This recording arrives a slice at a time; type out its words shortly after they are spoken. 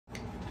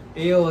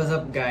Hey yo, what's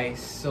up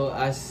guys? So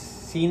as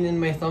seen in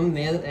my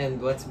thumbnail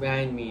and what's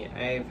behind me,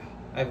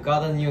 I've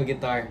got a new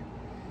guitar.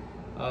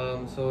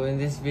 So in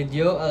this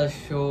video I'll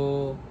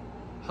show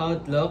how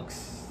it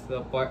looks,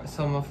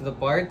 some of the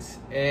parts,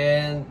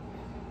 and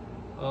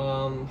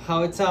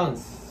how it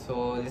sounds.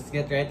 So let's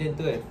get right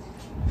into it.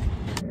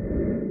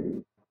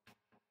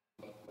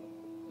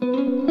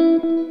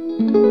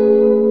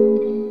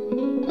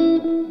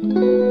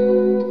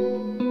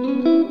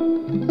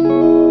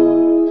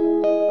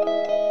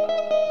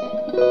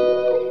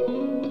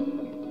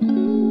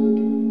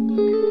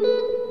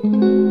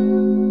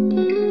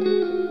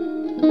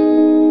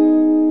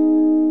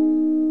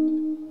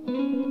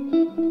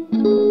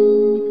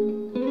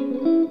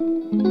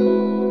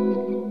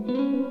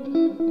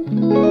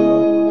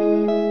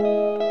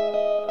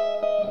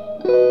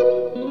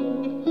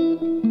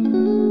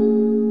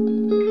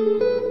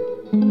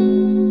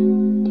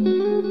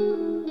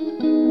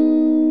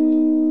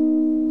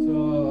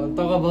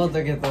 Talk about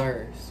the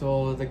guitar.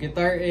 So the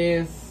guitar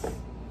is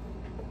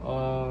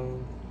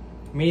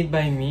made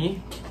by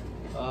me.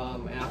 I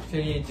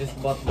actually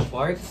just bought the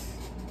parts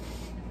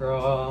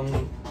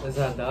from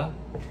Lazada.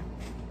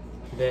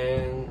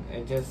 Then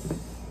I just it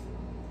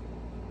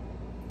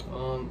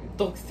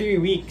took 3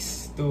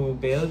 weeks to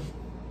build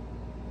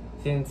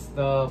since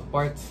the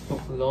parts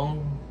took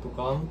long to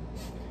come.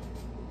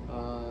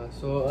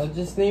 So I'll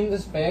just name the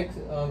specs.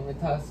 It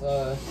has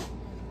a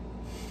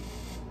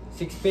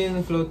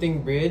 6-pin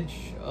floating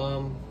bridge.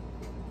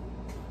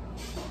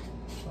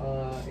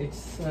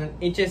 It's an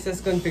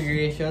HSS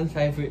configuration,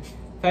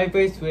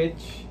 5-way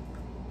switch,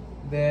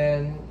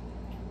 then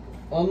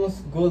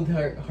almost gold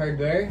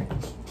hardware,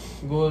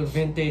 gold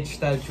vintage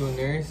style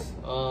tuners,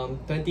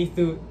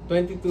 22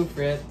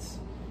 frets.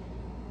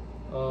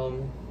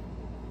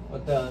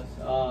 What else?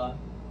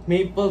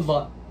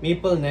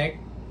 Maple neck.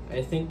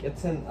 I think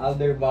it's an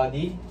alder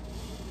body.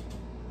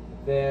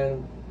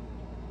 Then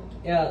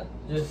yeah,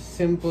 just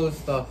simple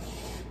stuff.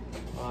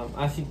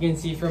 As you can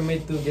see from my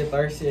two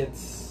guitars,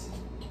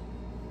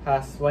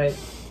 has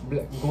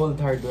gold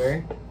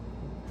hardware.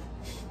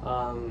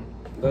 The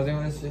other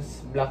one is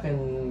just black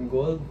and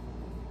gold.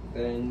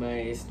 Then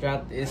my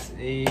Strat is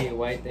a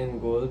white and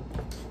gold.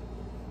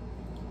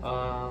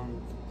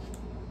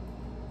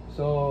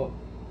 So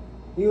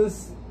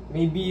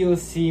maybe you'll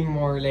see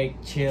more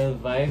like chill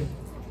vibe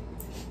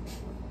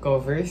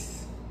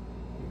covers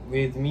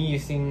with me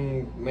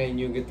using my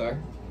new guitar.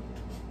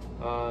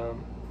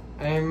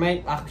 I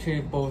might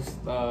actually post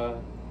a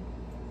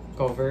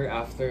cover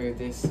after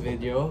this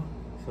video,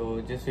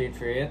 so just wait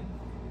for it.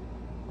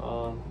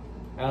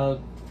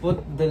 I'll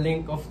put the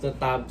link of the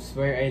tabs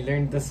where I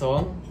learned the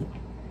song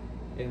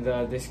in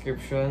the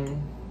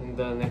description in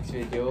the next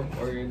video,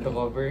 or in the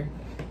cover.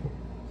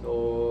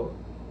 So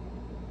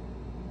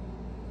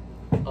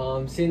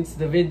since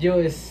the video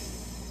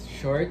is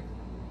short,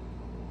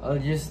 I'll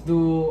just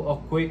do a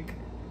quick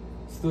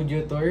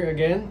studio tour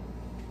again.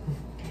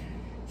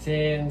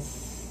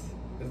 Since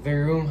the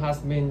room has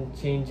been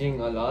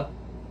changing a lot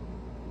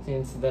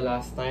since the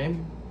last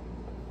time,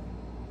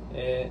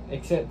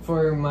 except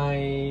for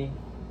my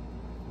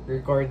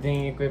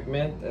recording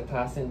equipment, it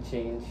hasn't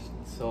changed.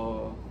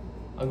 So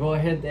I'll go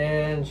ahead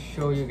and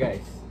show you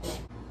guys.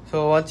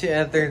 So once you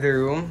enter the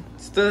room,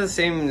 it's still the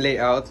same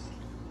layout,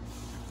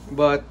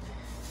 but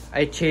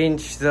I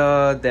changed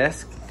the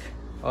desk.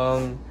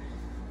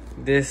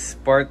 This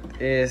part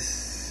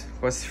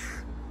was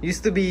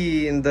used to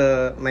be in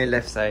my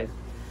left side,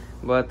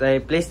 but I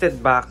placed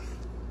it back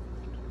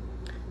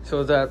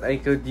so that I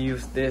could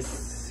use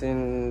this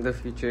in the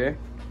future.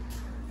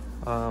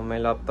 My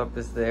laptop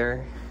is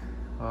there.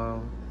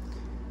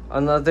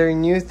 Another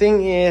new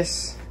thing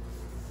is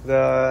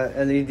the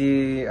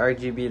LED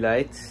RGB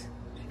lights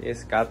is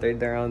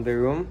scattered around the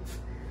room.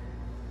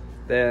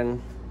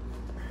 Then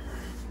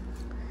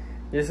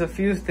there's a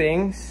few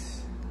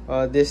things.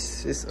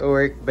 This is a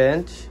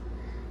workbench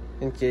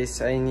in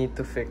case I need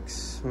to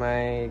fix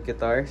my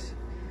guitars.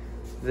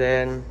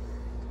 Then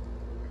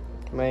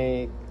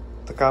the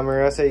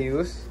cameras I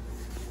use,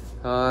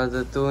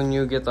 the two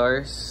new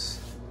guitars.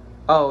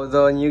 Oh,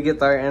 the new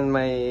guitar and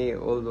my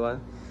old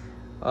one.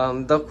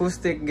 The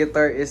acoustic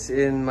guitar is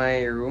in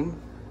my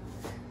room.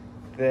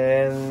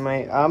 Then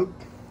my amp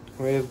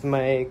with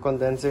my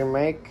condenser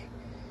mic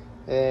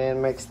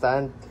and mic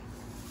stand.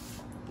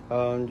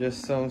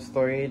 Just some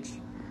storage,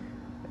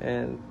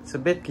 and it's a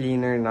bit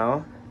cleaner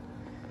now.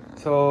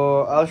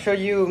 So I'll show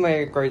you my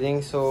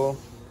recording. So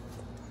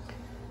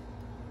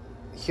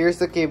here's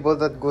the cable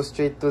that goes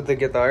straight to the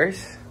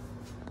guitars,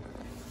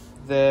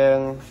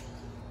 then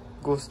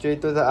goes straight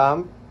to the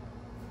amp,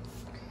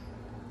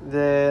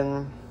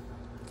 then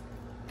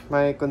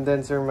my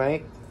condenser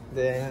mic,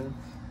 then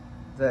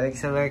the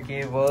XLR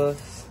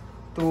cables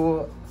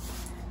to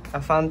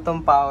a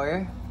phantom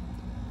power.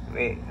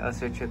 Wait, I'll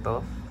switch it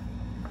off.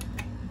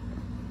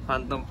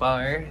 Phantom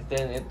power,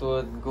 then it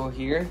would go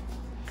here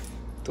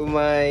to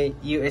my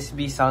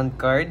USB sound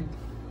card.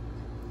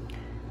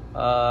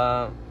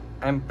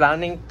 I'm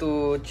planning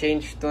to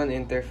change to an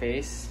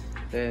interface,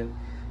 then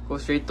go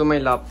straight to my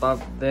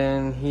laptop,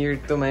 then here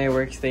to my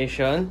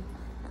workstation.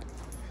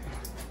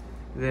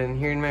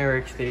 Then here in my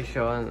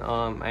workstation,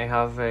 I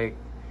have like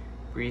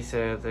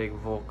presets like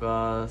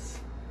vocals,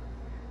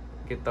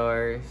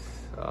 guitars,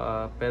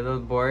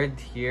 pedal board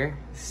here.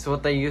 This is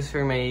what I use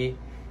for my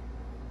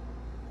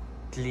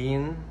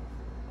clean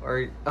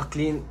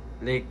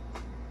like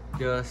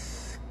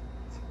just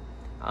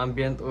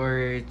ambient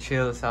or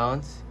chill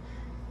sounds.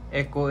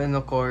 Echo and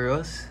a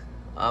chorus.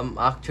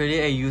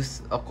 Actually I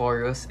use a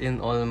chorus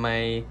in all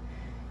my,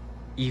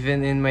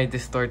 even in my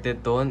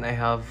distorted tone I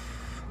have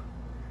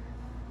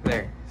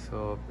there.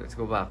 So let's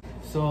go back.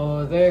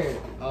 So there,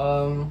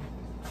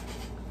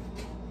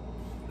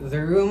 the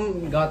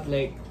room got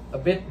like a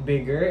bit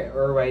bigger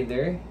or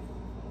wider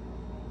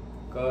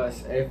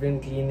because I've been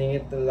cleaning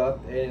it a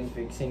lot and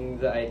fixing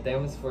the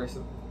items for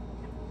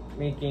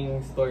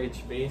making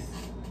storage space.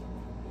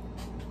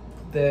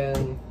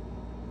 Then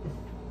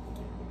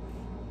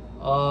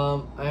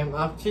I'm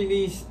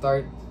actually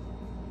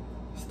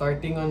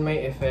starting on my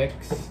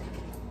effects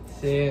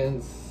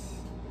since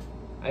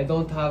I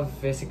don't have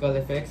physical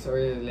effects or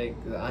like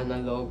the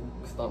analog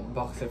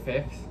box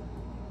effects.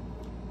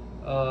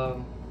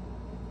 I'm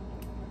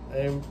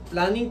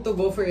planning to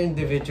go for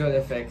individual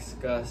effects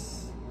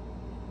because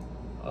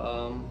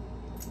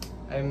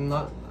I'm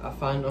not a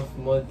fan of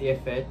multi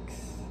effects.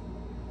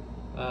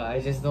 I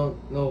just don't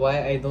know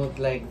why I don't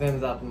like them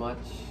that much.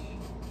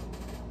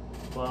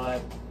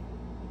 But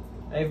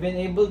I've been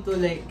able to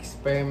like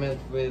experiment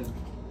with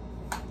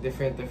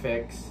different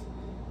effects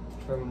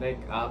from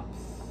like apps,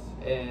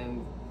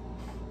 and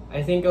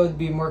I think I would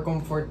be more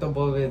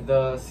comfortable with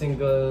the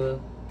single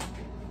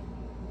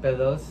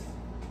pedals.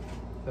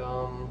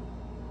 I'm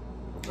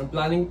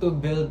planning to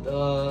build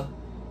a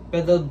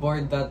pedal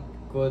board that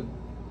could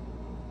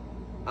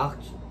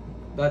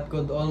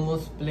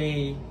almost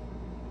play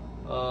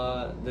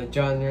the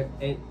genre,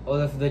 all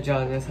of the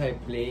genres I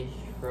play,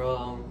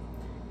 from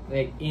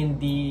like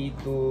indie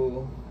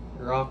to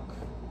rock,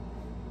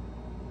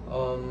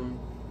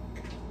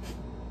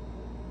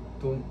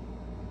 to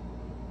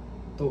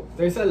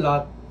there's a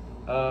lot,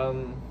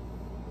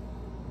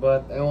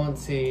 but I won't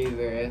say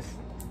the rest.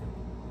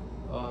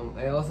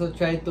 I also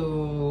try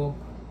to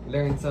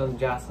learn some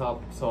jazz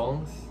hop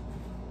songs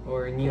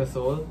or neo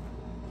soul.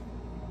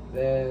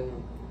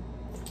 Then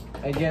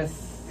I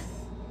guess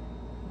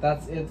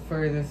that's it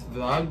for this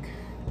vlog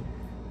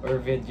or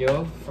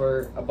video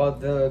for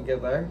about the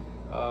guitar.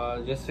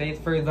 Just wait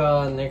for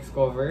the next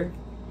cover.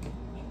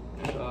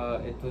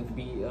 It would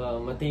be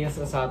Matthias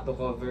Asato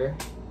cover,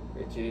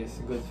 which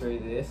is good for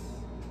this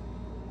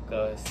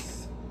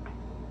because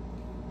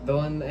the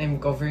one I'm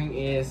covering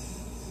is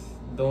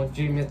Don't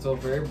Dream It's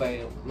Over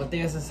by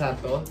Matthias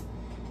Asato,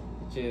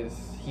 which is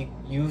he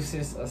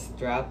uses a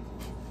Strat.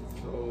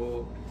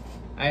 So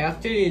I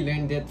actually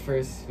learned it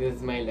first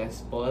with my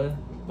Les Paul,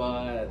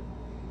 but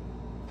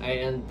I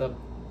end up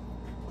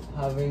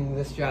having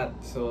the Strat,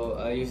 so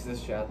I use the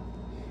Strat.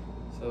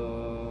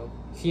 So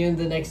see you in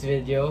the next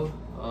video.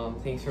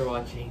 Thanks for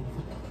watching.